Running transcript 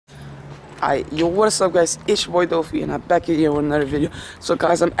Yo, what's up guys, it's your boy Dofi and I'm back here with another video. So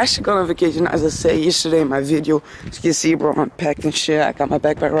guys, I'm actually going on vacation, as I said yesterday in my video. As you can see, bro, I'm packed and shit. I got my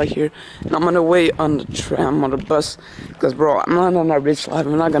backpack right here and I'm on the way on the tram, on the bus, because bro, I'm not on that rich life.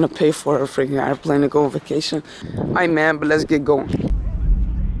 I'm not gonna pay for a freaking airplane to go on vacation. Alright man, but let's get going.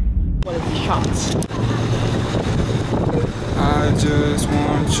 What are the shots? I just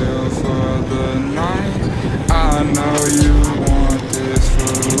want you for the night. I know you want this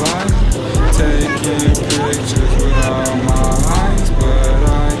for life. Taking pictures with all my eyes, but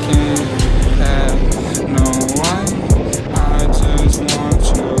I can't have no wife. I just want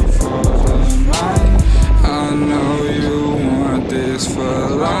you for the night. I know you want this for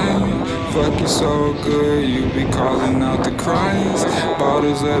life. Fuck you so good, you be calling out the cries.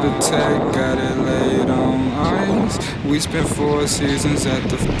 Bottles of the tech, got it laid on ice. We spent 4 seasons at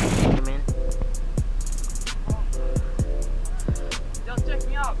the Just check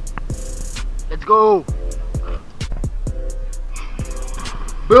me out. Let's go.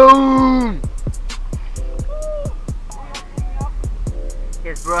 Boom.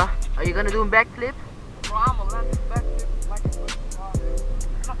 Yes, bro. Are you gonna do a backflip? Bro, I'm a land backflip like a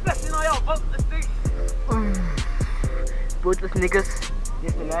I'm flexing on y'all, both this thing. Bootless niggas.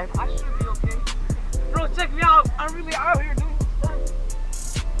 Yes, the life. I should be okay. Bro, check me out. I'm really out here doing stuff.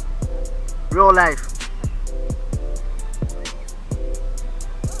 Real life.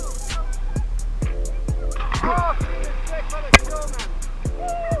 Oh, check, brother, go,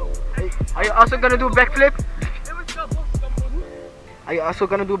 man. Hey, are you also gonna do a backflip? It was just Are you also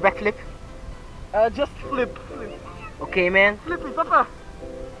gonna do a backflip? just flip. Okay, man. Flippy, papa.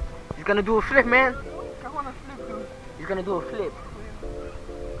 He's gonna do a flip, man. I wanna flip, dude. He's gonna do a flip.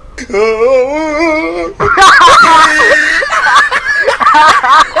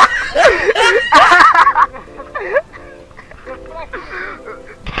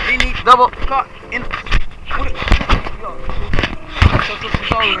 Mini double cut in.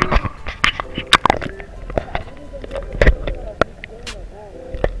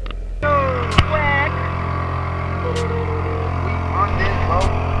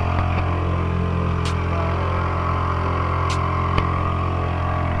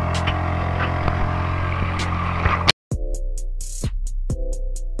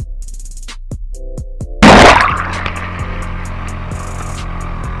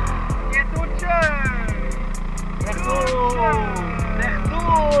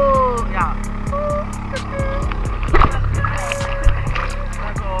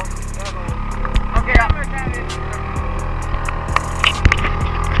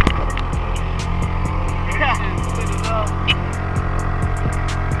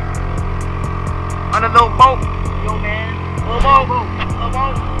 On a little boat. Yo, man. Little boat.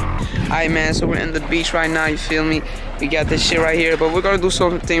 Alright man, so we're in the beach right now, you feel me? We got this shit right here, but we're gonna do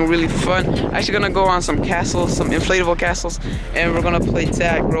something really fun. Actually gonna go on some castles, some inflatable castles, and we're gonna play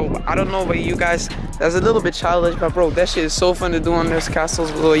tag, bro. I don't know about you guys, that's a little bit childish, but bro, that shit is so fun to do on those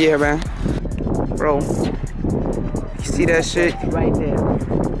castles. Oh yeah, man. Bro, you see that shit? Right there.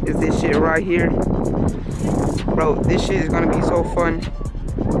 Is this shit right here? Bro, this shit is gonna be so fun.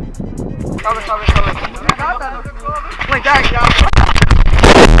 Cover. Wait, guys, y'all.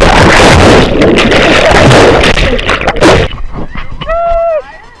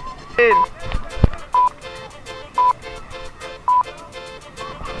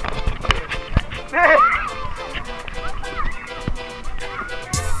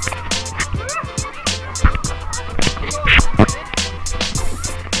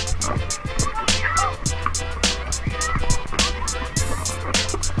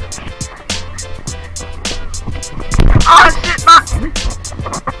 Oh shit, man!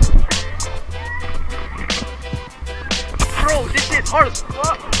 Bro, this shit's hard as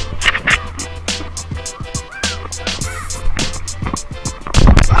fuck.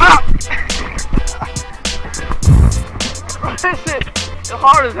 Ah! Bro, this shit is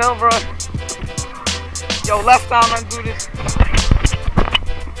hard as hell, bro. Yo, left down and do this.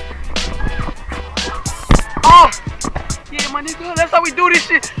 Oh! Yeah, my nigga, that's how we do this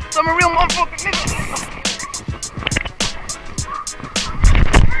shit. So I'm a real motherfucking nigga.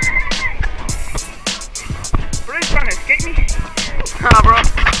 Bro, he's trying to escape me? Nah, bro.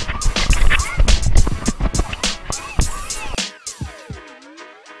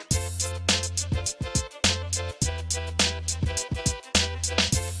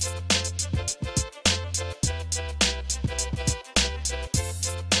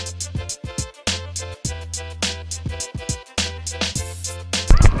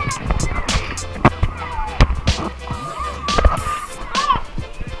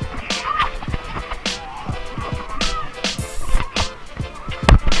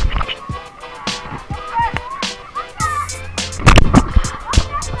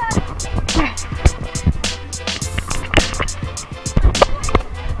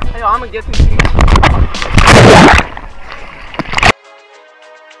 I'm gonna get some cheese.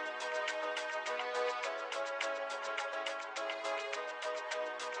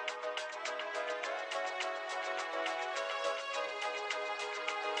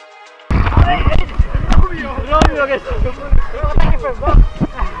 Romeo, que thank you for bro.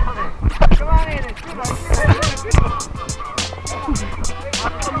 Come on in and shoot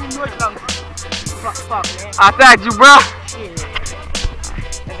fuck, man. I tagged you, bro. Shit.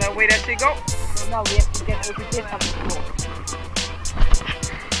 That's that way that shit go? No, we have to get what you did something.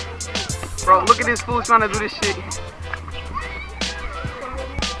 Bro, look at this fool trying to do this shit.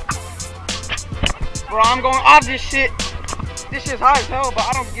 Bro, I'm going off this shit. This shit's high as hell, but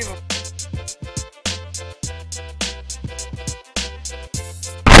I don't give a.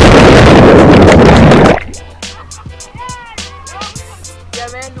 Yeah,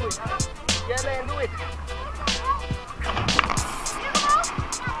 man, do it. Yeah, man, do it.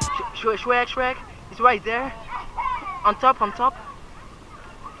 Shrek. It's right there. On top.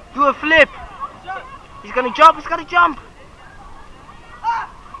 Do a flip. He's gonna jump. He's gotta jump.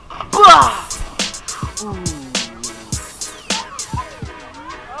 Ooh.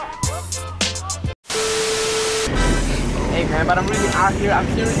 Hey man, but I'm really out here. I'm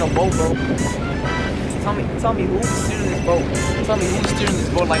steering a boat, bro. Tell me who's steering this boat. Tell me who's steering this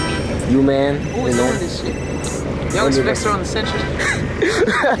boat like me. You, man. Who's doing this shit? Youngest fixer on the century.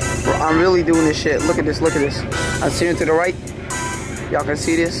 Bro, I'm really doing this shit. Look at this. I'm steering to the right. Y'all can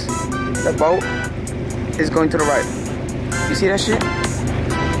see this. The boat is going to the right. You see that shit?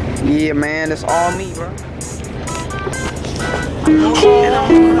 Yeah, man, that's all me, bro.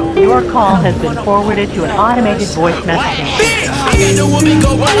 Your call has been forwarded to an automated voice messaging system.